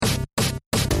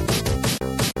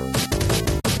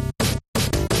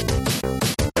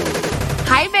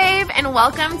and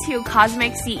welcome to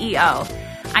Cosmic CEO.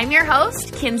 I'm your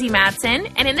host, Kinsey Madsen,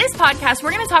 and in this podcast,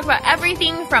 we're going to talk about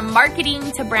everything from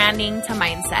marketing to branding to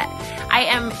mindset. I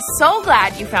am so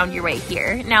glad you found your way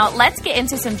here. Now, let's get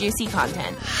into some juicy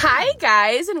content. Hi,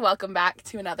 guys, and welcome back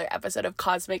to another episode of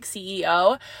Cosmic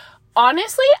CEO.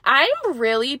 Honestly, I'm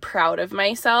really proud of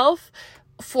myself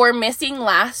for missing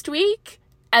last week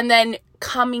and then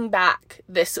coming back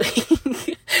this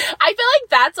week. I feel like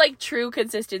that's like true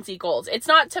consistency goals. It's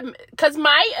not because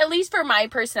at least for my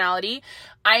personality,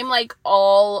 I'm like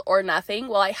all or nothing.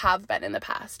 Well, I have been in the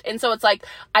past. And so it's like,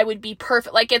 I would be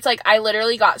perfect. Like, it's like, I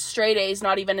literally got straight A's,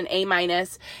 not even an A-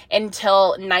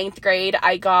 until 9th grade.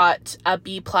 I got a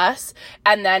B+.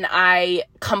 And then I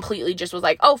completely just was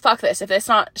like, oh, fuck this. If it's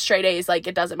not straight A's, like,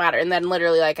 it doesn't matter. And then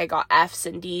literally like I got F's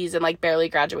and D's and like barely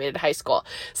graduated high school.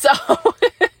 So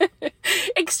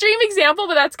extreme example,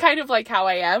 but that's kind of like how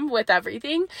I am with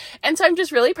everything. And so I'm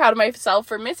just really proud of myself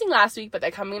for missing last week, but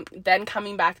then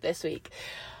coming back this week.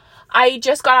 I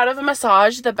just got out of a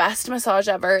massage, the best massage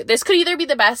ever. This could either be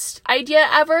the best idea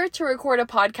ever to record a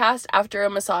podcast after a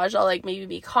massage. I'll like maybe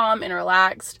be calm and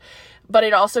relaxed, but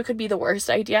it also could be the worst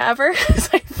idea ever because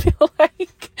I feel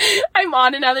like I'm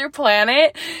on another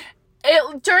planet.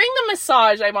 During the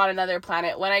massage, I'm on another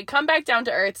planet. When I come back down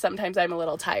to earth, sometimes I'm a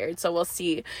little tired, so we'll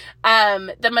see.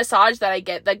 The massage that I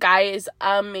get, the guy is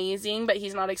amazing, but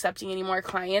he's not accepting any more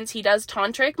clients. He does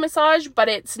tantric massage, but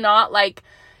it's not like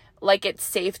it's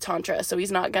safe tantra, so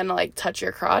he's not gonna like touch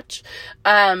your crotch.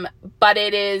 But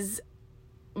it is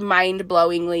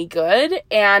mind-blowingly good,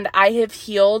 and I have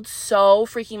healed so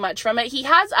freaking much from it. He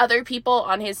has other people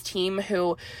on his team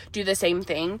who do the same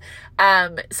thing.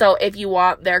 So if you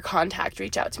want their contact,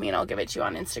 reach out to me and I'll give it to you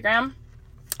on Instagram.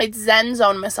 It's Zen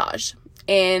Zone Massage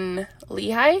in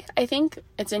Lehigh, I think.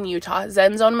 It's in Utah.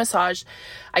 Zen Zone Massage.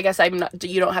 I guess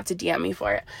you don't have to DM me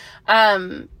for it.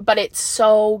 But it's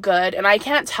so good, and I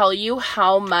can't tell you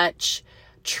how much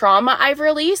trauma I've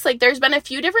released. Like, there's been a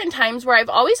few different times where I've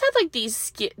always had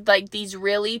these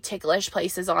really ticklish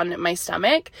places on my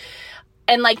stomach,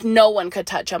 and like no one could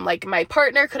touch them. Like, my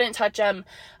partner couldn't touch them.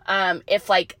 If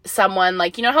like someone,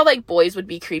 like, you know how like boys would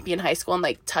be creepy in high school and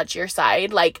like touch your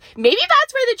side, like maybe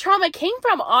that's where the trauma came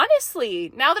from.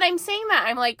 Honestly, now that I'm saying that,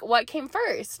 I'm like, what came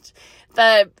first?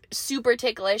 The super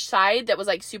ticklish side that was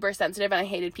like super sensitive and I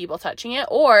hated people touching it,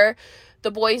 or the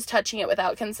boys touching it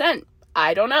without consent?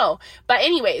 I don't know. But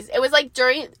anyways, it was like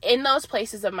in those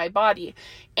places of my body.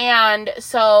 And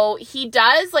so he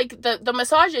does like the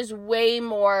massage is way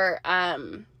more, I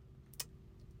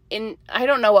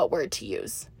don't know what word to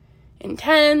use.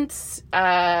 Intense.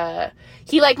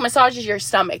 He like massages your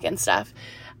stomach and stuff.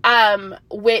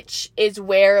 Which is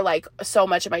where like so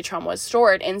much of my trauma was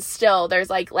stored. And still there's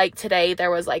like today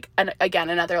there was like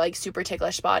another like super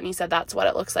ticklish spot, and he said that's what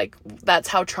it looks like. That's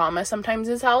how trauma sometimes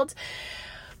is held.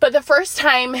 But the first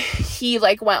time he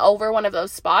like went over one of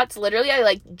those spots, literally I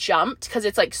like jumped because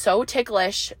it's like so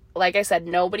ticklish. Like I said,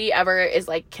 nobody ever is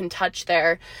like can touch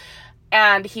there.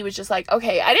 And he was just like,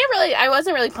 okay, I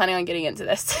wasn't really planning on getting into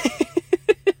this.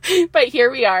 But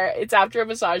here we are. It's after a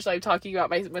massage, so I'm talking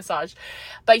about my massage.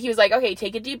 But he was like, okay,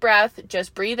 take a deep breath.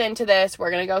 Just breathe into this.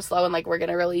 We're going to go slow and like we're going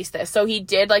to release this. So he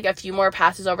did like a few more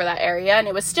passes over that area, and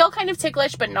it was still kind of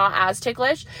ticklish, but not as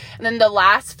ticklish. And then the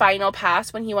last final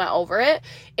pass, when he went over it,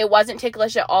 it wasn't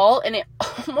ticklish at all. And it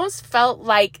almost felt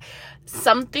like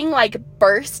something like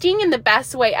bursting in the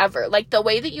best way ever. Like the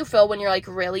way that you feel when you're like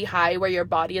really high, where your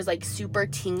body is like super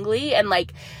tingly and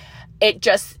like it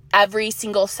just, every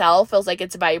single cell feels like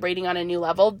it's vibrating on a new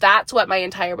level. That's what my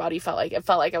entire body felt like. It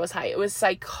felt like I was high. It was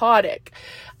psychotic.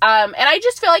 And I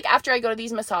just feel like after I go to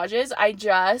these massages, I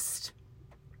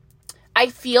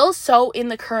feel so in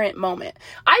the current moment.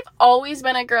 I've always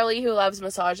been a girly who loves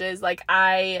massages. Like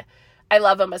I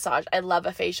love a massage. I love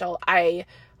a facial. I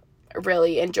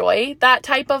really enjoy that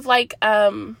type of like,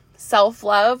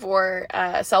 self-love or,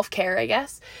 self-care, I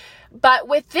guess. But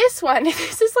with this one,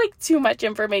 this is like too much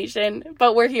information,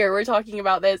 but we're talking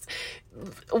about this.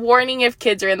 Warning if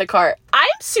kids are in the car. I'm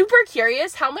super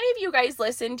curious, how many of you guys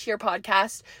listen to your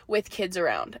podcast with kids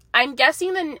around? I'm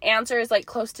guessing the answer is like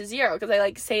close to 0, because I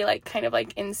like say like kind of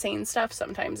like insane stuff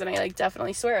sometimes, and I like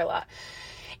definitely swear a lot.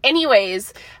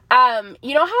 Anyways,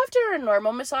 you know how after a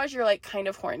normal massage, you're like kind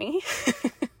of horny?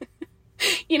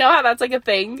 You know how that's like a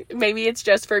thing? Maybe it's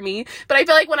just for me. But I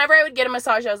feel like whenever I would get a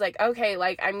massage, I was like, okay,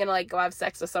 like I'm gonna like go have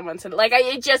sex with someone. So like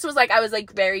it just was like, I was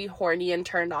like very horny and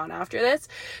turned on after this.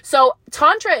 So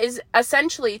Tantra is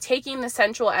essentially taking the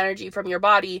sensual energy from your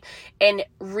body and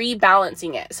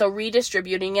rebalancing it. So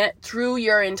redistributing it through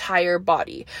your entire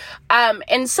body.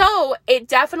 And so it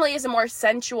definitely is a more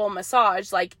sensual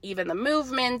massage. Like even the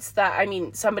movements that, I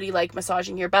mean, somebody like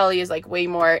massaging your belly is like way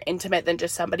more intimate than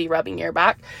just somebody rubbing your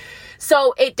back.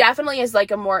 So it definitely is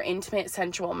like a more intimate,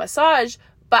 sensual massage.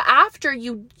 But after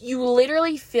you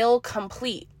literally feel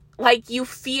complete. Like you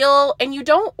feel, and you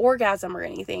don't orgasm or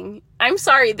anything. I'm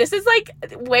sorry, this is like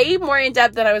way more in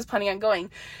depth than I was planning on going.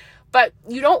 But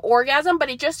you don't orgasm, but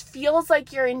it just feels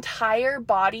like your entire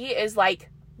body is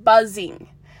like buzzing.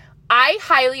 I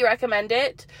highly recommend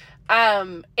it.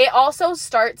 It also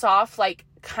starts off like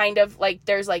kind of like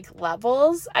there's like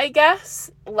levels, I guess,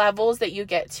 levels that you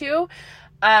get to.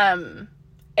 And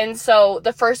so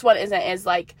the first one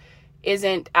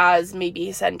isn't as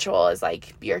maybe sensual as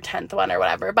like your 10th one or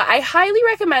whatever, but I highly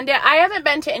recommend it. I haven't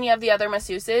been to any of the other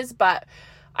masseuses, but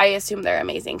I assume they're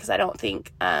amazing because I don't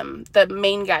think, the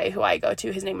main guy who I go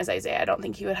to, his name is Isaiah. I don't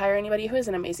think he would hire anybody who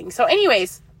isn't amazing. So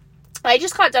anyways, I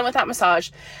just got done with that massage.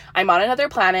 I'm on another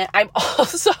planet. I'm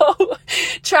also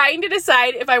trying to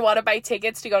decide if I want to buy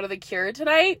tickets to go to the Cure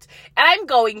tonight. And I'm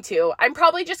going to. I'm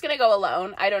probably just going to go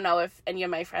alone. I don't know if any of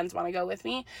my friends want to go with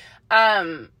me.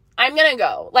 I'm going to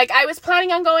go. Like, I was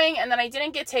planning on going, and then I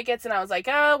didn't get tickets, and I was like,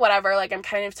 oh, whatever. Like, I'm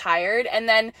kind of tired. And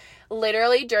then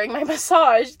literally during my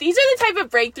massage, these are the type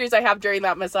of breakthroughs I have during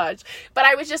that massage. But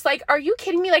I was just like, are you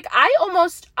kidding me? Like,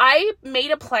 I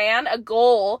made a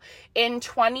goal in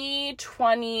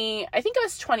 2020, I think it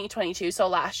was 2022. So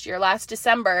last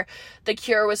December, the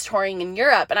Cure was touring in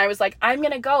Europe. And I was like, I'm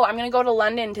going to go to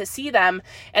London to see them.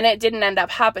 And it didn't end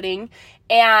up happening.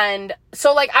 And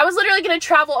so like, I was literally going to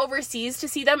travel overseas to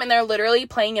see them, and they're literally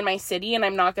playing in my city, and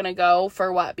I'm not going to go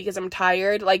for what? Because I'm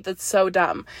tired. Like, that's so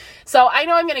dumb. So I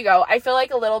know I'm going to go. I feel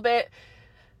like a little bit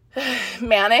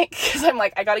manic because I'm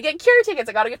like, I got to get Cure tickets.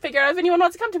 I got to figure out if anyone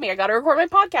wants to come to me. I got to record my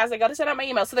podcast. I got to send out my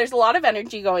email. So there's a lot of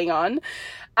energy going on.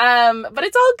 But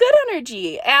it's all good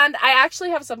energy. And I actually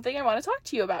have something I want to talk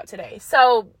to you about today.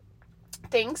 So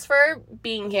thanks for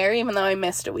being here, even though I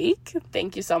missed a week.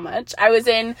 Thank you so much. I was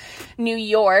in New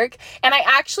York, and I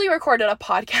actually recorded a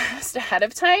podcast ahead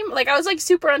of time. Like, I was like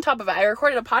super on top of it. I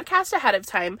recorded a podcast ahead of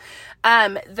time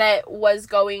that was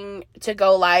going to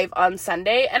go live on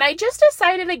Sunday, and I just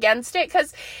decided against it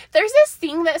because there's this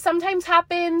thing that sometimes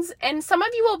happens, and some of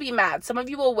you will be mad. Some of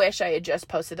you will wish I had just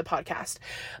posted the podcast.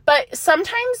 But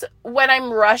sometimes when I'm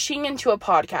rushing into a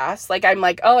podcast, like I'm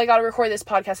like, oh, I got to record this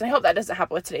podcast, and I hope that doesn't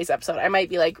happen with today's episode. I might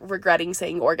be like regretting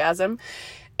saying orgasm.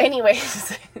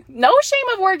 Anyways, no shame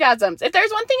of orgasms. If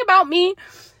there's one thing about me,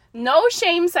 no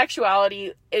shame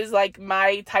sexuality is like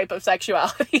my type of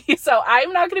sexuality. So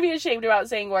I'm not going to be ashamed about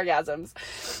saying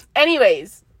orgasms.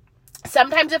 Anyways,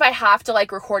 sometimes if I have to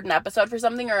like record an episode for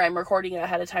something, or I'm recording it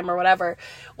ahead of time or whatever,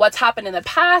 what's happened in the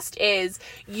past is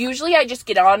usually I just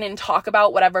get on and talk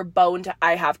about whatever bone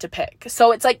I have to pick.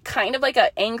 So it's like kind of like an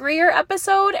angrier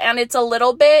episode, and it's a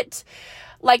little bit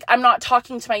like I'm not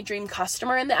talking to my dream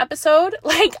customer in the episode.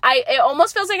 Like it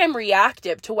almost feels like I'm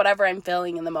reactive to whatever I'm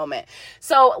feeling in the moment.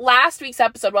 So last week's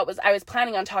episode, I was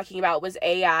planning on talking about was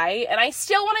AI, and I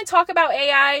still want to talk about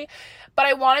AI, but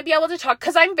I want to be able to talk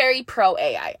because I'm very pro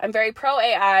AI. I'm very pro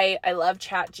AI. I love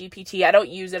ChatGPT. I don't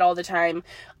use it all the time.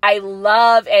 I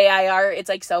love AI art. It's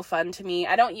like so fun to me.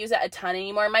 I don't use it a ton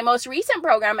anymore. My most recent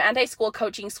program, Anti-School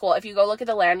Coaching School, if you go look at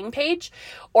the landing page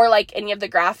or like any of the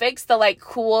graphics, the like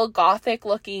cool gothic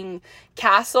looking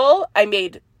castle I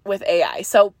made with AI.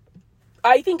 So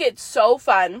I think it's so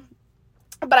fun.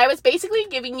 But I was basically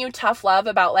giving you tough love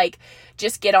about like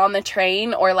just get on the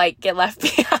train or like get left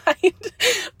behind.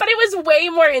 But it was way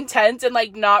more intense and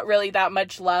like not really that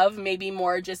much love. Maybe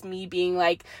more just me being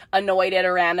like annoyed at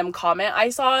a random comment I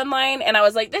saw online. And I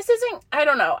was like, this isn't, I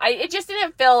don't know. It just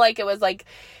didn't feel like it was like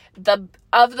the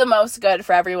most good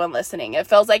for everyone listening. It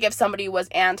feels like if somebody was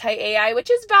anti-AI,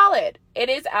 which is valid. It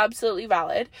is absolutely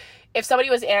valid. If somebody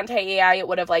was anti-AI, it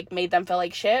would have like made them feel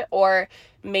like shit or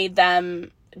made them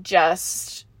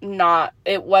just not,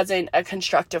 it wasn't a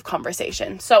constructive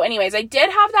conversation. So anyways, I did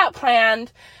have that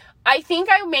planned. I think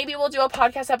I maybe will do a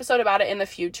podcast episode about it in the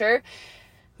future.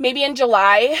 Maybe in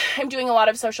July. I'm doing a lot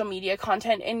of social media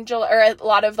content in July, or a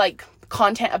lot of like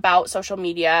content about social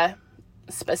media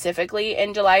specifically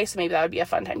in July. So maybe that would be a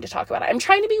fun time to talk about it. I'm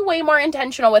trying to be way more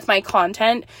intentional with my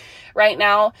content right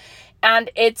now.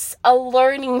 And it's a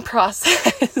learning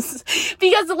process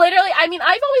because literally, I mean,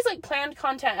 I've always like planned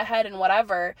content ahead and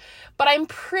whatever, but I'm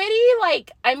pretty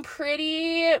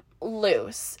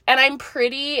loose and I'm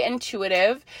pretty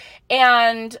intuitive,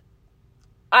 and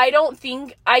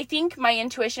I think my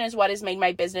intuition is what has made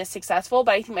my business successful,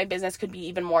 but I think my business could be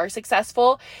even more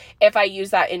successful if I use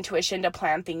that intuition to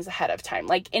plan things ahead of time.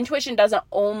 Like, intuition doesn't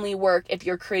only work if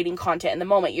you're creating content in the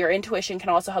moment. Your intuition can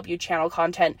also help you channel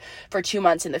content for 2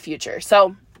 months in the future.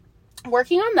 So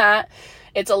working on that,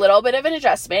 it's a little bit of an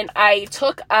adjustment. I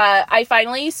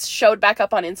finally showed back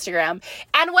up on Instagram.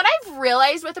 And what I've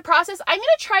realized with the process, I'm going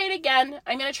to try it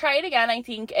again. I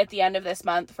think, at the end of this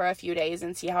month for a few days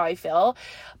and see how I feel.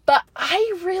 But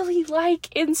I really like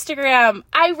Instagram.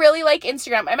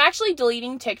 I'm actually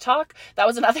deleting TikTok. That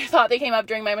was another thought that came up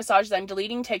during my massages. I'm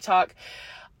deleting TikTok.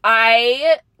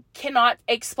 I cannot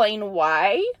explain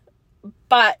why,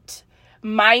 but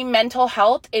my mental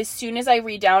health, as soon as I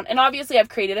read down, and obviously I've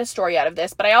created a story out of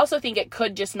this, but I also think it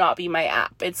could just not be my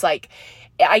app. It's like,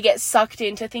 I get sucked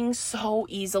into things so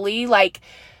easily, like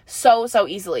so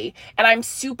easily. And I'm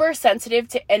super sensitive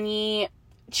to any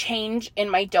change in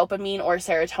my dopamine or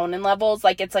serotonin levels.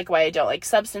 Like, it's like why I don't like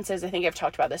substances. I think I've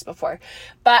talked about this before,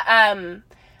 but,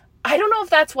 I don't know if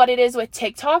that's what it is with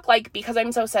TikTok. Like, because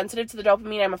I'm so sensitive to the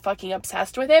dopamine, I'm fucking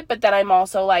obsessed with it. But then I'm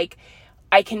also like,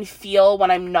 I can feel when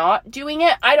I'm not doing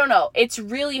it. I don't know. It's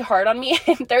really hard on me.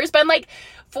 There's been like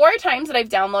 4 times that I've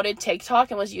downloaded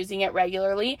TikTok and was using it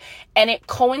regularly, and it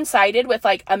coincided with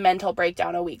like a mental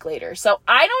breakdown a week later. So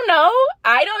I don't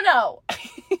know.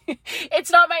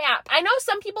 It's not my app. I know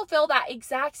some people feel that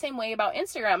exact same way about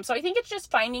Instagram. So I think it's just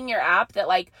finding your app that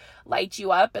like lights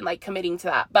you up and like committing to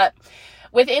that. But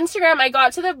with Instagram, I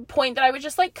got to the point that I was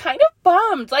just like kind of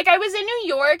bummed. Like, I was in New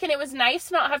York and it was nice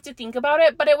to not have to think about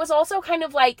it, but it was also kind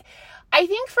of like, I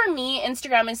think for me,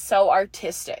 Instagram is so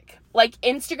artistic. Like,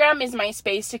 Instagram is my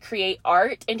space to create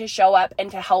art and to show up and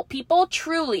to help people,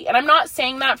 truly. And I'm not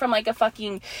saying that from like a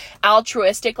fucking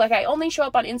altruistic, like I only show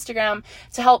up on Instagram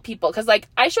to help people. Because like,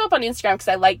 I show up on Instagram because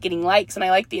I like getting likes and I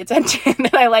like the attention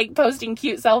and I like posting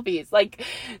cute selfies. Like,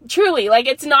 truly, like,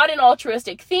 it's not an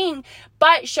altruistic thing,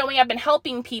 but showing up and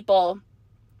helping people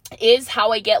is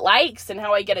how I get likes and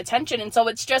how I get attention. And so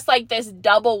it's just like this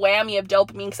double whammy of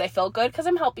dopamine, because I feel good because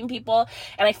I'm helping people,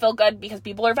 and I feel good because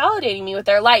people are validating me with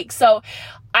their likes. So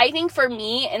I think for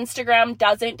me, Instagram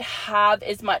doesn't have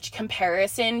as much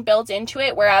comparison built into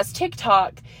it, whereas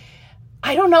TikTok,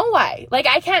 I don't know why. Like,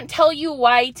 I can't tell you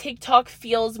why TikTok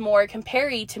feels more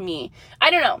compare-y to me.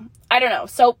 I don't know.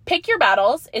 So pick your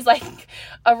battles is like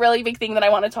a really big thing that I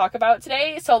want to talk about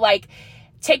today. So like,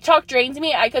 TikTok drains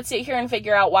me. I could sit here and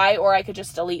figure out why, or I could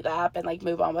just delete the app and like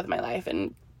move on with my life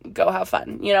and go have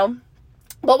fun, you know?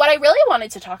 But what I really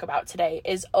wanted to talk about today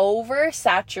is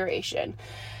oversaturation.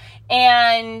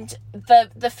 And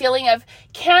the feeling of,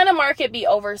 can a market be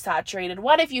oversaturated?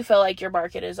 What if you feel like your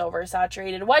market is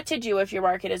oversaturated? What to do if your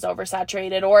market is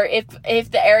oversaturated, or if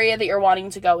the area that you're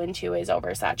wanting to go into is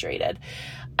oversaturated?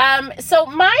 So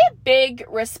my big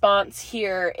response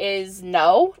here is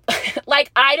no. Like,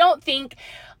 I don't think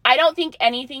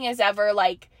anything is ever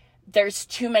like, there's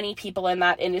too many people in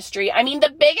that industry. I mean, the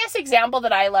biggest example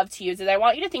that I love to use is, I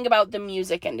want you to think about the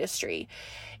music industry.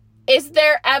 Is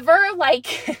there ever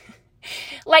like,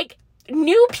 like,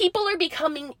 new people are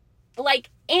becoming like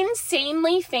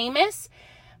insanely famous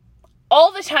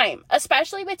all the time,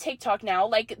 especially with TikTok now?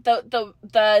 Like,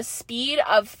 the speed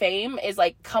of fame is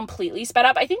like completely sped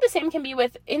up. I think the same can be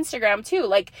with Instagram too.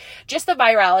 Like, just the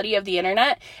virality of the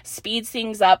internet speeds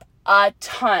things up a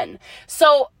ton.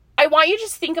 So I want you to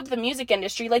just think of the music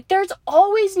industry. Like, there's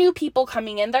always new people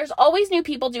coming in. There's always new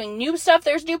people doing new stuff.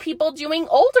 There's new people doing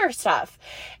older stuff,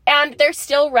 and they're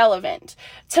still relevant.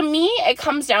 To me, it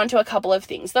comes down to a couple of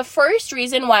things. The first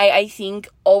reason why I think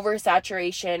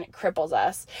oversaturation cripples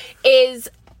us is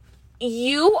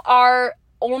you are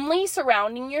only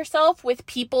surrounding yourself with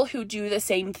people who do the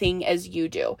same thing as you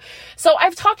do. So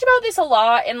I've talked about this a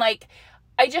lot, and like,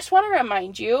 I just want to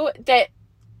remind you that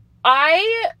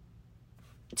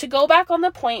to go back on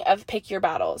the point of pick your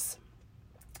battles.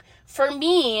 For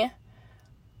me,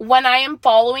 when I am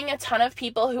following a ton of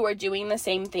people who are doing the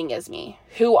same thing as me,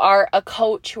 who are a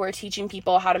coach, who are teaching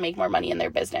people how to make more money in their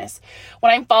business,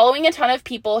 when I'm following a ton of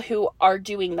people who are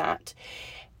doing that,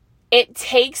 it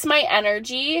takes my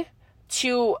energy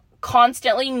to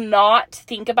constantly not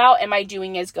think about, am I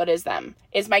doing as good as them?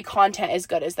 Is my content as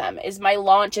good as them? Is my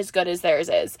launch as good as theirs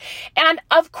is? And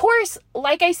of course,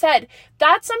 like I said,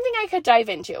 that's something I could dive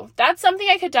into. That's something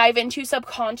I could dive into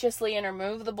subconsciously and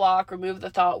remove the block, remove the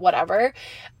thought, whatever.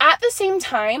 At the same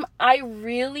time, I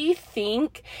really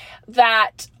think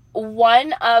that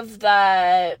one of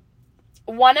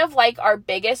like our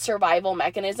biggest survival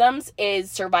mechanisms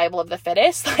is survival of the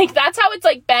fittest. Like, that's how it's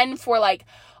like been for like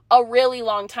a really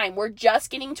long time. We're just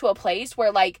getting to a place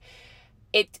where like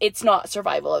it's not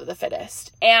survival of the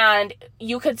fittest. And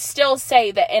you could still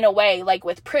say that in a way, like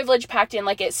with privilege packed in,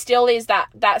 like it still is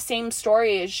that same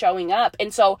story is showing up.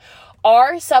 And so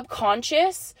our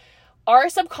subconscious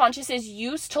is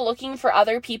used to looking for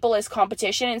other people as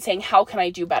competition and saying, how can I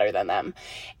do better than them?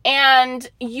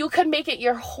 And you could make it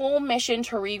your whole mission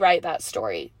to rewrite that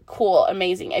story. Cool,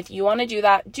 amazing. If you want to do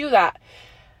that, do that.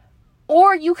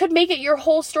 Or you could make it your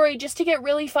whole story just to get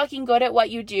really fucking good at what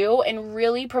you do and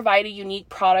really provide a unique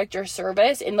product or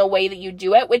service in the way that you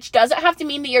do it, which doesn't have to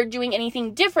mean that you're doing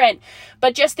anything different,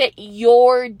 but just that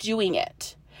you're doing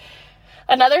it.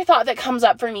 Another thought that comes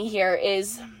up for me here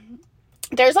is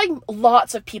there's like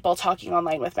lots of people talking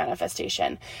online with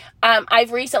manifestation.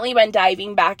 I've recently been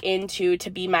diving back into To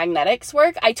Be Magnetics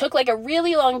work. I took like a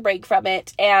really long break from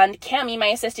it, and Cami, my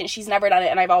assistant, she's never done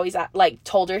it, and I've always like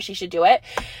told her she should do it.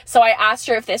 So I asked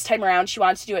her if this time around she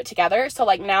wants to do it together. So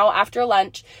like now after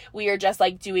lunch, we are just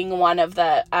like doing one of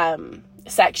the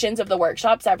sections of the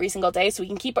workshops every single day so we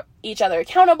can keep each other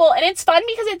accountable. And it's fun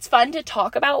because it's fun to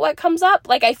talk about what comes up.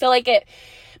 Like, I feel like it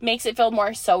makes it feel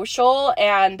more social,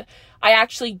 and I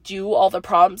actually do all the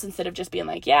prompts instead of just being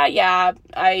like, my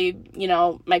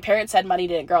parents said money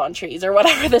didn't grow on trees or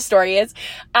whatever the story is.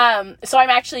 So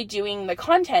I'm actually doing the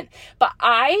content, but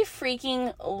I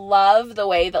freaking love the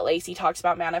way that Lacey talks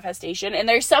about manifestation. And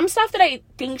there's some stuff that I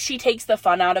think she takes the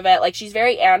fun out of it. Like, she's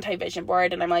very anti-vision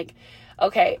board, and I'm like,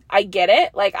 okay, I get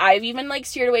it. Like, I've even like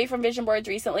steered away from vision boards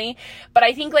recently, but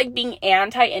I think like being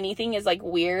anti anything is like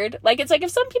weird. Like, it's like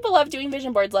if some people love doing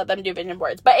vision boards, let them do vision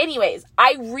boards. But anyways,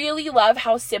 I really love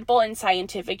how simple and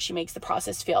scientific she makes the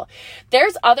process feel.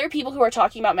 There's other people who are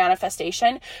talking about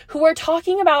manifestation who are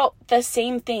talking about the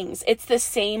same things. It's the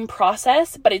same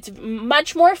process, but it's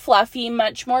much more fluffy,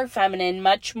 much more feminine,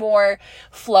 much more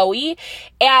flowy.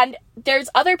 And there's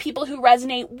other people who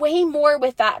resonate way more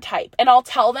with that type. And I'll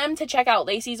tell them to check out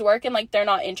Lacey's work, and like, they're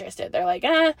not interested. They're like,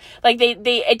 like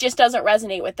it just doesn't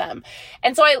resonate with them.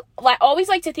 And so I always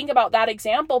like to think about that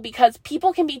example, because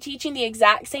people can be teaching the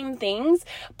exact same things,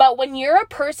 but when you're a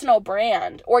personal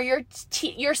brand, or you're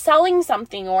selling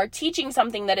something or teaching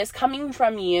something that is coming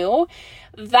from you,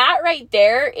 that right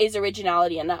there is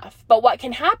originality enough. But what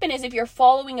can happen is if you're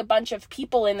following a bunch of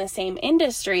people in the same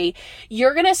industry,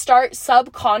 you're going to start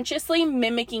subconsciously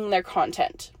mimicking their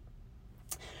content.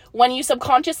 When you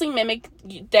subconsciously mimic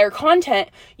their content,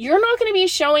 you're not going to be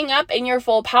showing up in your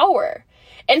full power.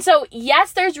 And so,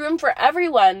 yes, there's room for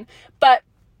everyone, but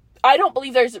I don't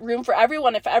believe there's room for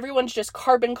everyone if everyone's just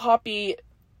carbon copy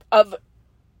of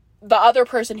the other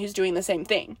person who's doing the same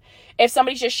thing. If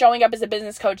somebody's just showing up as a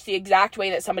business coach the exact way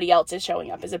that somebody else is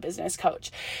showing up as a business coach.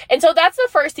 And so that's the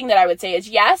first thing that I would say is,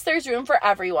 yes, there's room for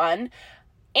everyone,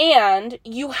 and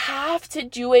you have to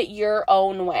do it your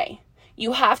own way.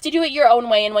 You have to do it your own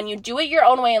way. And when you do it your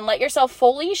own way and let yourself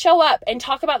fully show up and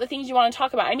talk about the things you want to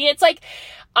talk about. I mean, it's like,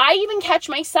 I even catch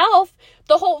myself,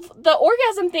 the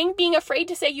orgasm thing, being afraid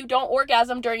to say you don't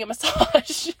orgasm during a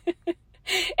massage.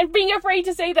 And being afraid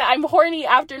to say that I'm horny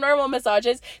after normal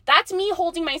massages. That's me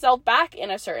holding myself back in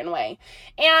a certain way.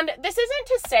 And this isn't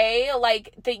to say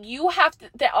like that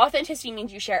that authenticity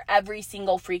means you share every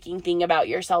single freaking thing about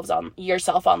yourself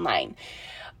online.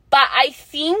 But I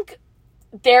think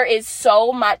there is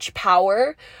so much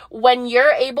power when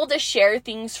you're able to share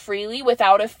things freely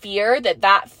without a fear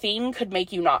that thing could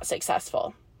make you not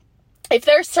successful. If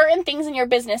there are certain things in your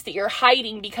business that you're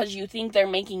hiding because you think they're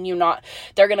going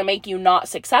to make you not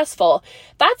successful,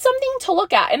 that's something to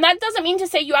look at. And that doesn't mean to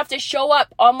say you have to show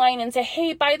up online and say,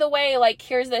 hey, by the way, like,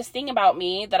 here's this thing about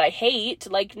me that I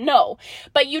hate. Like, no.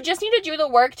 But you just need to do the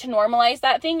work to normalize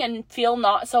that thing and feel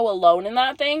not so alone in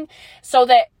that thing, so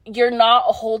that you're not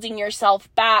holding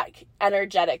yourself back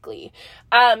energetically.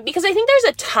 Because I think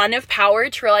there's a ton of power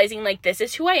to realizing, like, this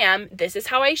is who I am. This is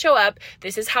how I show up.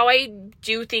 This is how I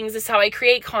do things. This is how I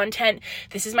create content.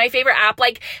 This is my favorite app.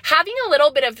 Like, having a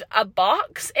little bit of a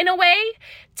box in a way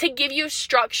to give you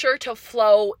structure to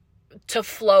flow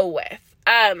with.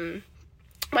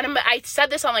 I said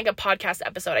this on like a podcast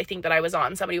episode, I think that I was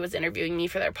on, somebody was interviewing me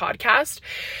for their podcast,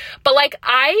 but like,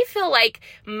 I feel like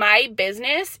my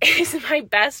business is my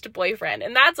best boyfriend,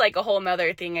 and that's like a whole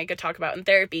nother thing I could talk about in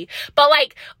therapy. But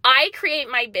like, I create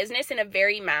my business in a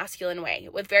very masculine way,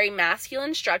 with very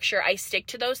masculine structure. I stick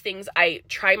to those things. I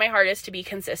try my hardest to be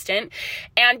consistent.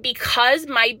 And because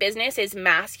my business is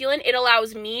masculine, it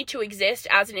allows me to exist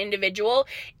as an individual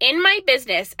in my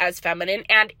business as feminine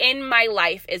and in my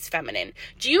life as feminine.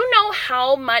 Do you know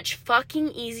how much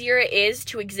fucking easier it is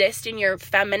to exist in your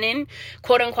feminine,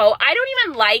 quote unquote? I don't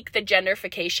even like the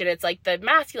genderification. It's like the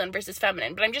masculine versus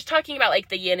feminine, but I'm just talking about like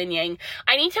the yin and yang.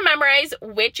 I need to memorize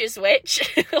which is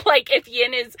which. Like if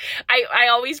yin is, I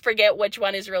always forget which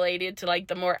one is related to like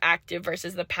the more active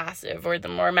versus the passive, or the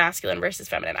more masculine versus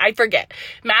feminine. I forget.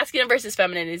 Masculine versus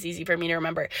feminine is easy for me to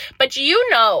remember. But do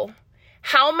you know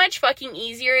how much fucking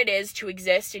easier it is to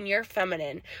exist in your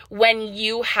feminine when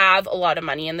you have a lot of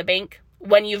money in the bank,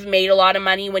 when you've made a lot of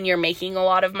money, when you're making a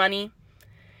lot of money?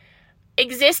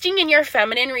 Existing in your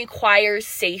feminine requires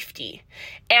safety.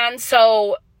 And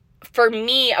so for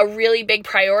me, a really big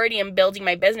priority in building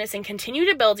my business and continue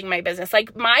to building my business,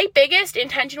 like my biggest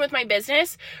intention with my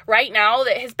business right now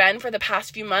that has been for the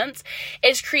past few months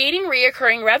is creating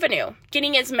reoccurring revenue,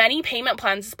 getting as many payment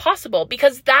plans as possible,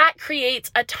 because that creates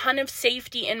a ton of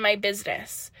safety in my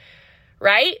business,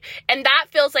 right? And that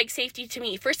feels like safety to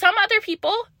me. For some other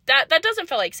people, that doesn't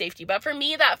feel like safety, but for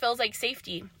me, that feels like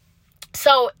safety.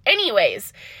 So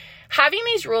anyways, having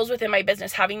these rules within my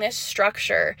business, having this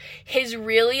structure has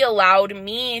really allowed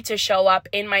me to show up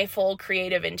in my full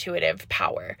creative, intuitive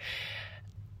power.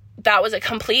 That was a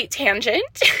complete tangent.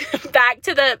 Back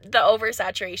to the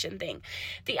oversaturation thing.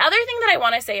 The other thing that I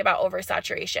want to say about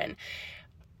oversaturation,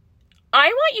 I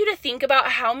want you to think about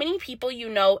how many people you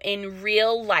know in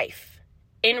real life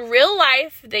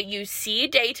that you see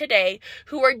day to day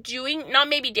who are doing, not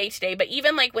maybe day to day, but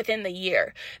even like within the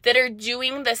year, that are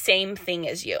doing the same thing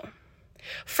as you.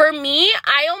 For me,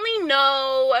 I only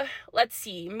know, let's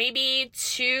see, maybe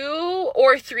 2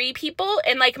 or 3 people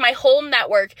in like my whole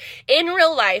network in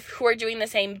real life who are doing the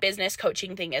same business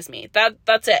coaching thing as me.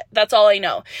 That's it. That's all I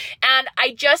know. And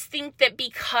I just think that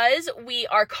because we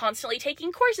are constantly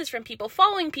taking courses from people,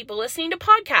 following people, listening to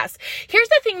podcasts. Here's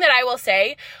the thing that I will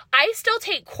say. I still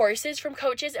take courses from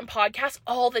coaches and podcasts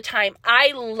all the time.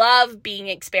 I love being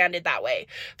expanded that way.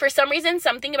 For some reason,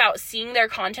 something about seeing their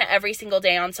content every single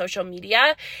day on social media,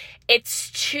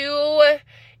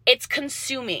 it's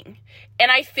consuming. And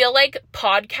I feel like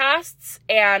podcasts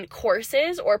and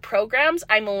courses or programs,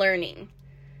 I'm learning.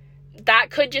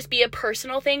 That could just be a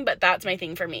personal thing, but that's my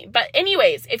thing for me. But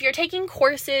anyways, if you're taking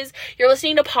courses, you're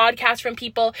listening to podcasts from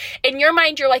people, in your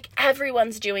mind, you're like,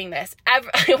 everyone's doing this.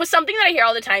 It was something that I hear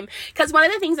all the time. Because one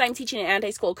of the things that I'm teaching in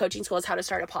anti-school coaching school is how to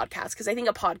start a podcast. Because I think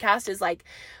a podcast is like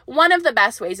one of the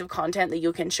best ways of content that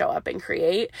you can show up and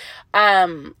create.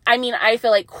 I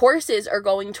feel like courses are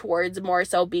going towards more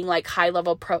so being like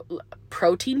high-level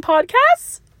protein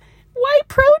podcasts. Why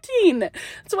protein?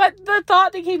 That's what the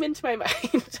thought that came into my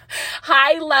mind.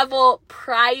 High level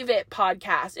private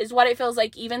podcast is what it feels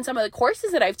like. Even some of the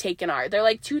courses that I've taken are. They're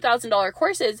like $2,000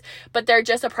 courses, but they're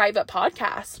just a private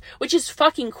podcast, which is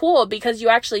fucking cool because you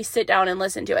actually sit down and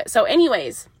listen to it. So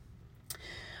anyways,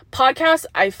 podcasts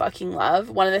I fucking love.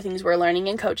 One of the things we're learning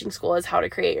in coaching school is how to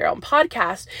create your own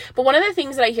podcast. But one of the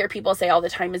things that I hear people say all the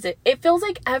time is it feels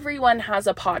like everyone has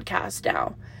a podcast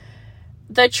now.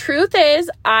 The truth is,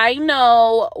 I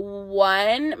know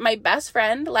my best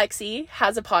friend, Lexi,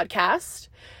 has a podcast.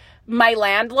 My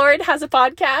landlord has a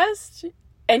podcast,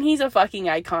 and he's a fucking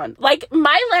icon. Like,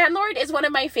 my landlord is one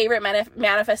of my favorite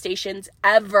manifestations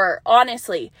ever.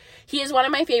 Honestly, he is one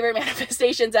of my favorite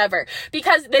manifestations ever.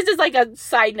 Because this is like a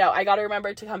side note. I got to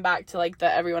remember to come back to like the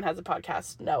everyone has a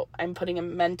podcast note. I'm putting a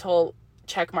mental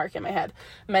check mark in my head,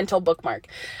 mental bookmark.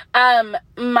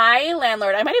 My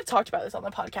landlord, I might have talked about this on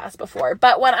the podcast before,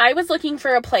 but when I was looking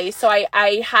for a place, so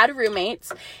I had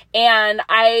roommates, and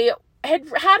I had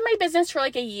my business for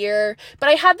like a year, but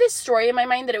I had this story in my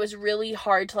mind that it was really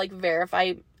hard to like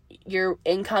verify your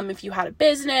income if you had a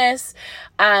business.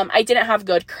 I didn't have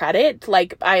good credit.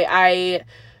 Like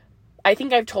I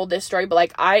think I've told this story, but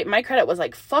like my credit was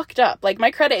like fucked up. Like my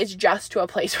credit is just to a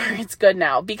place where it's good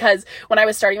now, because when I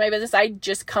was starting my business, I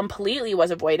just completely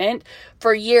was avoidant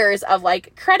for years of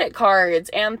like credit cards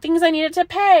and things I needed to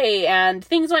pay, and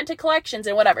things went to collections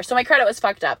and whatever. So my credit was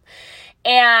fucked up.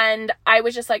 And I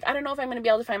was just like, I don't know if I'm going to be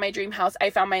able to find my dream house.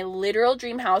 I found my literal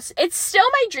dream house. It's still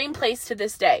my dream place to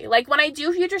this day. Like when I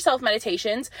do future self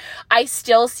meditations, I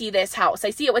still see this house. I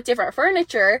see it with different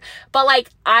furniture, but like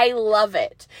I love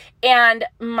it. And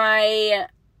my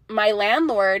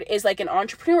landlord is like an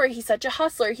entrepreneur. He's such a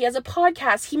hustler. He has a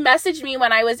podcast. He messaged me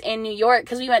when I was in New York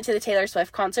because we went to the Taylor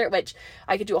Swift concert, which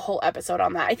I could do a whole episode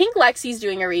on that. I think Lexi's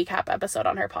doing a recap episode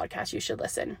on her podcast. You should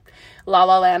listen. La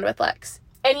La Land with Lex.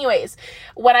 Anyways,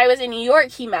 when I was in New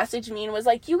York, he messaged me and was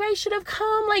like, you guys should have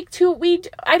come I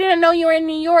didn't know you were in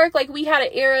New York. Like we had an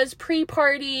Era's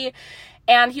pre-party.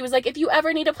 And he was like, if you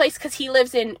ever need a place, cause he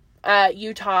lives in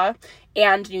Utah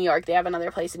and New York. They have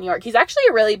another place in New York. He's actually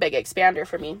a really big expander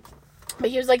for me. But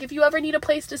he was like, if you ever need a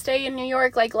place to stay in New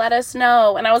York, like, let us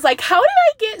know. And I was like, how did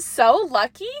I get so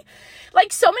lucky?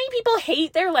 Like, so many people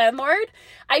hate their landlord.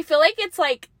 I feel like it's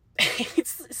like,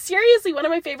 it's seriously one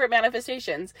of my favorite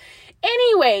manifestations.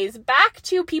 Anyways, back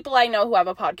to people I know who have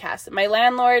a podcast. My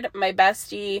landlord, my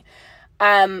bestie.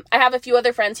 I have a few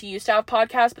other friends who used to have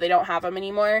podcasts, but they don't have them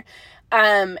anymore.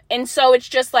 And so it's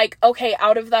just like, okay,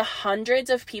 out of the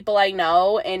hundreds of people I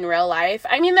know in real life,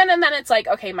 I mean, then it's like,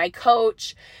 okay, my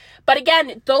coach. But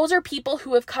again, those are people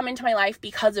who have come into my life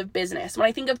because of business. When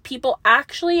I think of people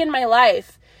actually in my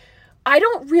life, I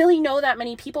don't really know that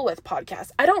many people with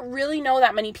podcasts. I don't really know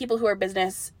that many people who are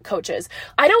business coaches.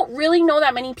 I don't really know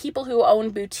that many people who own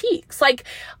boutiques. Like,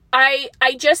 I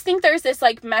just think there's this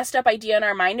like messed up idea in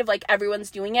our mind of like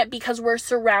everyone's doing it because we're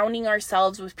surrounding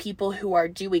ourselves with people who are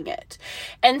doing it.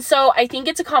 And so I think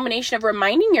it's a combination of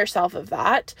reminding yourself of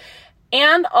that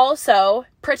and also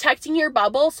protecting your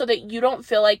bubble so that you don't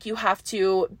feel like you have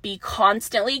to be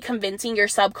constantly convincing your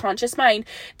subconscious mind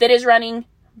that is running,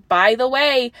 by the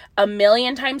way,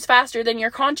 1,000,000 times faster than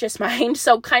your conscious mind.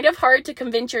 So kind of hard to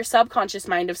convince your subconscious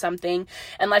mind of something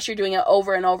unless you're doing it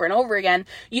over and over and over again.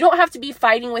 You don't have to be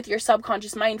fighting with your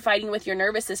subconscious mind, fighting with your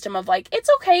nervous system of like, it's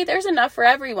okay, there's enough for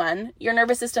everyone. Your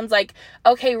nervous system's like,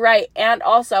 okay, right. And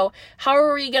also, how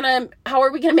are we gonna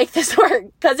make this work?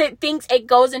 Because it thinks it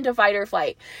goes into fight or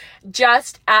flight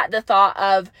just at the thought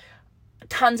of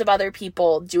tons of other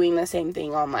people doing the same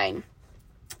thing online.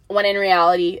 When in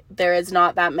reality, there is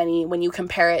not that many when you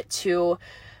compare it to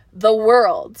the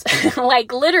world,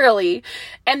 like literally.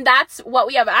 And that's what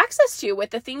we have access to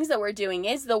with the things that we're doing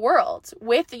is the world.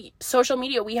 With the social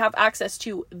media, we have access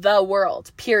to the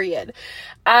world, period.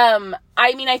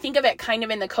 I mean, I think of it kind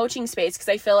of in the coaching space because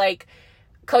I feel like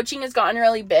coaching has gotten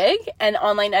really big and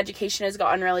online education has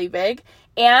gotten really big.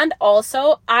 And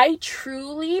also, I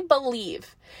truly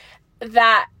believe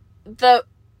that the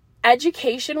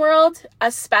education world,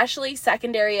 especially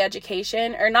secondary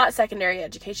education, or not secondary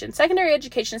education is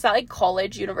that like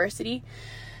college, university?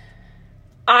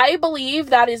 I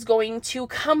believe that is going to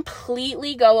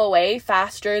completely go away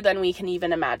faster than we can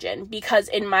even imagine because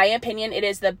in my opinion, it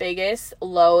is the biggest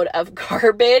load of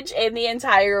garbage in the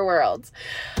entire world.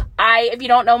 If you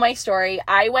don't know my story,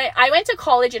 I went to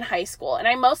college in high school and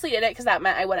I mostly did it because that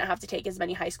meant I wouldn't have to take as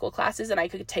many high school classes and I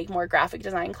could take more graphic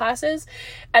design classes.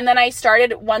 And then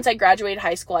once I graduated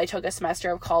high school, I took a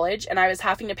semester of college and I was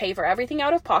having to pay for everything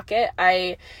out of pocket.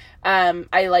 I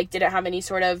didn't have any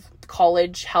sort of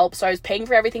college help. So I was paying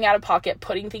for everything out of pocket,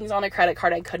 putting things on a credit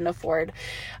card I couldn't afford.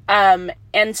 And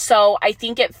so I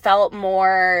think it felt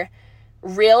more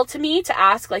real to me to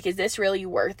ask, like, is this really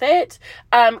worth it?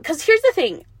 Because here's the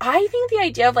thing. I think the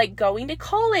idea of like going to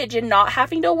college and not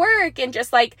having to work and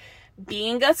just like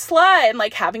being a slut and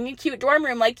like having a cute dorm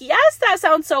room, like, yes, that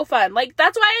sounds so fun. Like,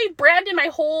 that's why I branded my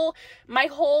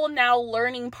whole now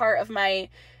learning part of my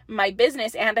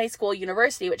business and high school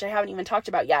university, which I haven't even talked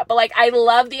about yet. But like, I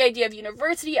love the idea of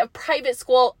university, of private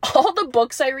school. All the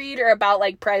books I read are about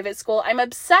like private school. I'm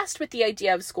obsessed with the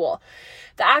idea of school.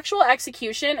 The actual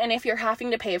execution, and if you're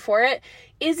having to pay for it,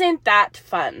 isn't that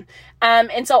fun.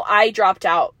 And so I dropped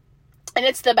out. And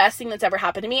it's the best thing that's ever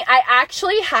happened to me. I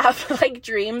actually have like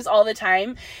dreams all the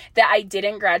time that I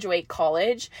didn't graduate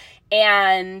college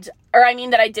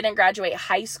that I didn't graduate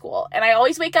high school. And I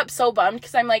always wake up so bummed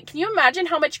because I'm like, can you imagine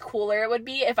how much cooler it would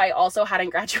be if I also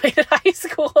hadn't graduated high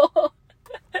school?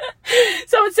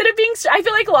 So instead of I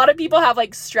feel like a lot of people have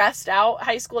like stressed out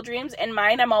high school dreams, and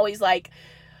mine, I'm always like,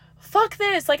 fuck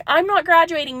this, like, I'm not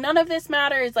graduating, none of this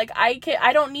matters, like, I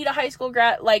don't need a high school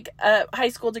a high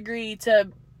school degree to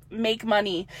make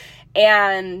money.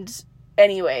 And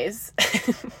anyways,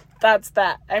 that's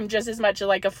that. I'm just as much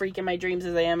like a freak in my dreams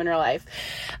as I am in real life.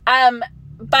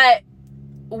 But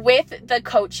with the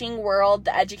coaching world,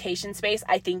 the education space,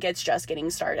 I think it's just getting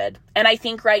started. And I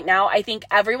think right now,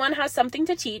 everyone has something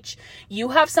to teach. You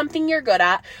have something you're good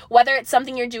at, whether it's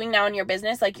something you're doing now in your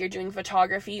business, like you're doing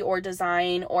photography or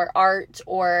design or art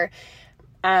or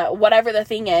whatever the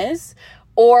thing is,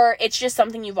 or it's just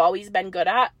something you've always been good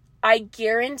at. I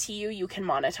guarantee you can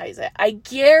monetize it. I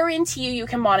guarantee you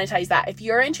can monetize that. If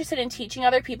you're interested in teaching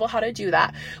other people how to do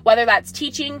that, whether that's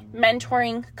teaching,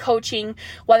 mentoring, coaching,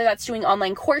 whether that's doing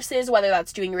online courses, whether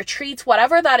that's doing retreats,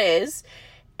 whatever that is,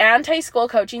 Anti-School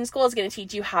Coaching School is going to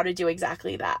teach you how to do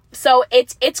exactly that. So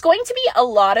it's going to be a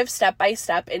lot of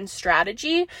step-by-step in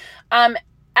strategy.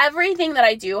 Everything that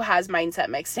I do has mindset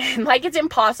mixed in. Like, it's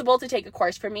impossible to take a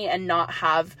course from me and not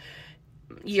have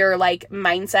your like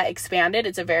mindset expanded.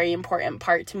 It's a very important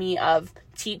part to me of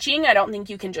teaching. I don't think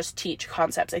you can just teach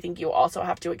concepts. I think you also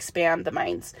have to expand the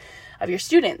minds of your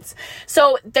students.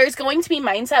 So there's going to be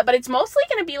mindset, but it's mostly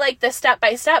going to be like the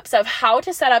step-by-steps of how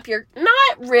to set up your,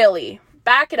 not really.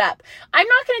 Back it up. I'm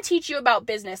not going to teach you about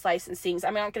business licensings.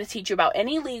 I'm not going to teach you about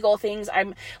any legal things.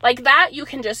 I'm like that. You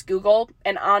can just Google.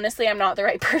 And honestly, I'm not the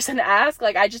right person to ask.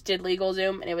 Like I just did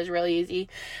LegalZoom and it was really easy.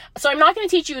 So I'm not going to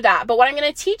teach you that. But what I'm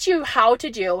going to teach you how to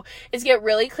do is get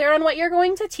really clear on what you're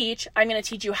going to teach. I'm going to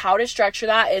teach you how to structure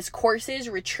that as courses,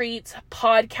 retreats,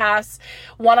 podcasts,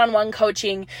 one-on-one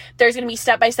coaching. There's going to be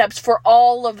step-by-steps for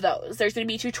all of those. There's going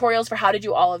to be tutorials for how to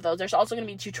do all of those. There's also going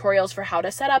to be tutorials for how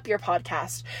to set up your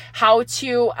podcast, how to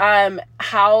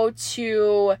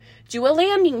do a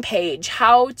landing page,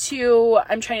 I'm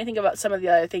trying to think about some of the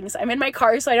other things. I'm in my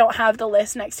car, so I don't have the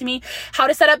list next to me. How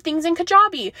to set up things in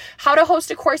Kajabi, how to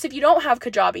host a course if you don't have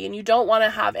Kajabi and you don't want to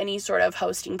have any sort of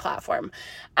hosting platform.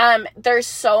 There's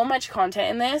so much content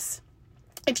in this.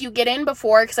 If you get in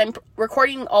before, because I'm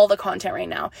recording all the content right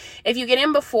now. If you get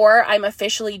in before I'm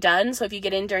officially done, so if you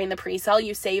get in during the pre-sale,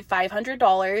 you save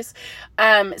 $500.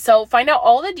 So find out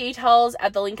all the details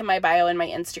at the link in my bio and my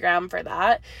Instagram for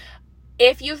that.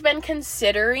 If you've been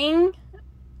considering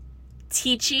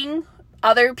teaching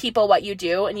other people what you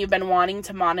do and you've been wanting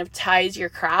to monetize your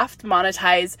craft,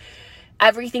 monetize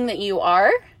everything that you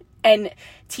are, and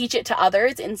teach it to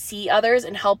others and see others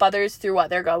and help others through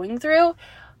what they're going through,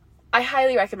 I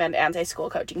highly recommend Anti-School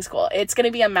Coaching School. It's going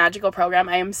to be a magical program.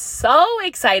 I am so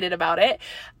excited about it.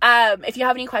 If you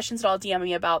have any questions at all, DM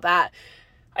me about that.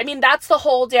 I mean, that's the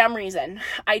whole damn reason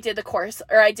I did the course,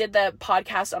 or I did the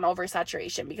podcast on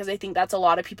oversaturation, because I think that's a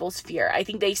lot of people's fear. I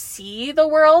think they see the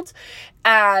world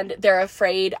and they're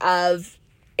afraid of,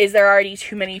 is there already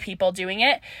too many people doing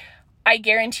it? I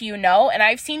guarantee you no. And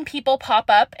I've seen people pop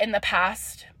up in the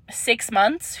past 6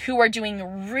 months who are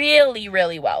doing really,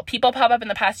 really well. People pop up in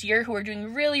the past year who are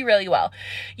doing really, really well.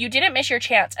 You didn't miss your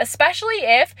chance, especially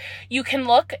if you can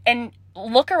look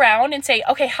around and say,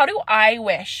 okay, how do I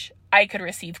wish I could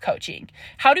receive coaching?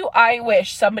 How do I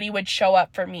wish somebody would show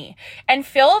up for me? And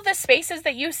fill the spaces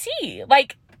that you see.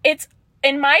 Like, it's,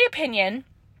 in my opinion,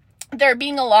 there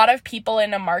being a lot of people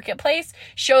in a marketplace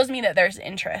shows me that there's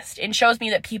interest and shows me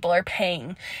that people are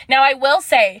paying. Now, I will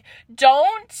say,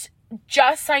 don't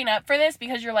just sign up for this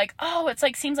because you're like, oh, it's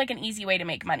like, seems like an easy way to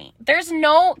make money. There's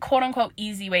no quote unquote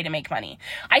easy way to make money.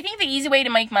 I think the easy way to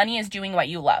make money is doing what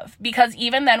you love, because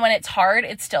even then when it's hard,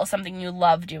 it's still something you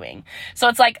love doing. So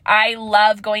it's like, I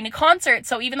love going to concerts.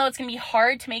 So even though it's going to be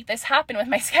hard to make this happen with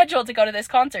my schedule to go to this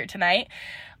concert tonight,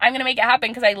 I'm going to make it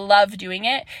happen because I love doing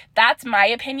it. That's my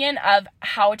opinion of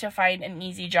how to find an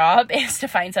easy job, is to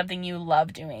find something you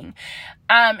love doing.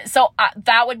 So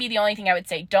that would be the only thing I would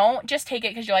say. Don't just take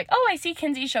it because you're like, oh, I see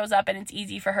Kinsey shows up and it's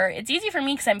easy for her. It's easy for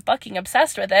me because I'm fucking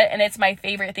obsessed with it. And it's my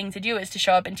favorite thing to do, is to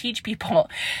show up and teach people.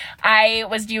 I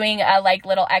was doing a like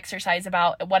little exercise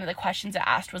about, one of the questions it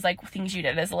asked was like things you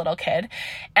did as a little kid.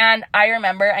 And I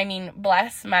remember, I mean,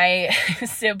 bless my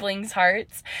siblings'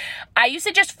 hearts, I used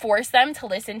to just force them to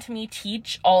listen to me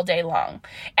teach all day long.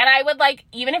 And I would like,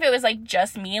 even if it was like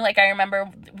just me, like I remember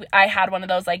I had one of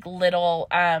those like little,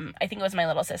 I think it was my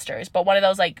little sister's, but one of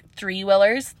those like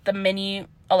 3-wheelers, the mini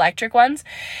electric ones.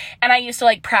 And I used to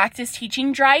like practice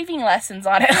teaching driving lessons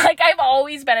on it. Like, I've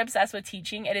always been obsessed with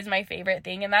teaching. It is my favorite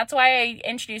thing. And that's why I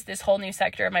introduced this whole new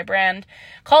sector of my brand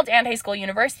called Anti-School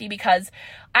University, because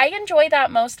I enjoy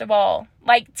that most of all.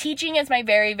 Like, teaching is my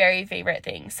very, very favorite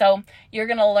thing. So you're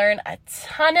going to learn a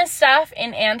ton of stuff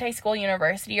in Anti-School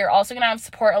University. You're also going to have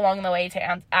support along the way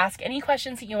to ask any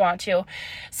questions that you want to.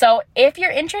 So if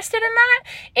you're interested in that,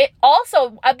 it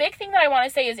also, a big thing that I want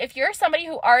to say is, if you're somebody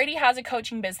who already has a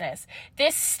coaching business,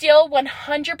 this still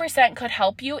 100% could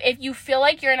help you. If you feel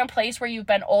like you're in a place where you've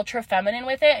been ultra feminine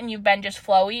with it and you've been just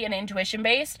flowy and intuition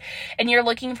based, and you're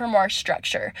looking for more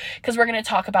structure, because we're going to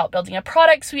talk about building a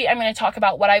product suite. I'm going to talk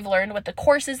about what I've learned with the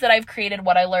courses that I've created,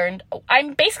 what I learned.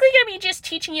 I'm basically going to be just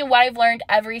teaching you what I've learned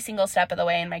every single step of the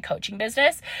way in my coaching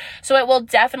business. So it will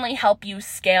definitely help you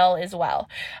scale as well.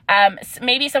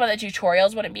 Maybe some of the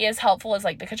tutorials wouldn't be as helpful as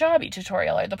like the Kajabi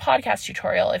tutorial or the podcast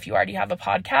tutorial if you already have a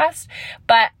podcast,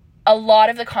 but a lot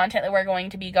of the content that we're going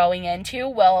to be going into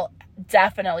will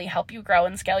definitely help you grow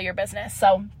and scale your business.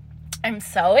 So I'm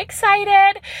so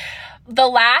excited. The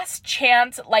last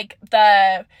chance, like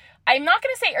I'm not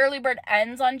going to say early bird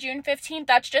ends on June 15th.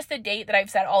 That's just the date that I've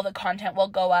said all the content will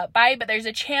go up by, but there's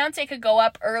a chance it could go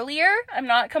up earlier. I'm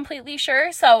not completely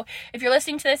sure. So if you're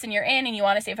listening to this and you're in and you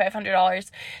want to save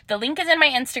 $500, the link is in my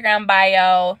Instagram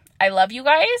bio. I love you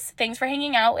guys. Thanks for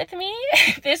hanging out with me.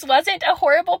 This wasn't a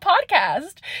horrible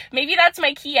podcast. Maybe that's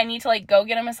my key. I need to like go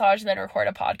get a massage and then record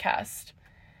a podcast.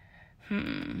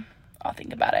 I'll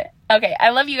think about it. Okay,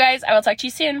 I love you guys. I will talk to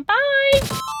you soon.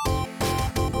 Bye.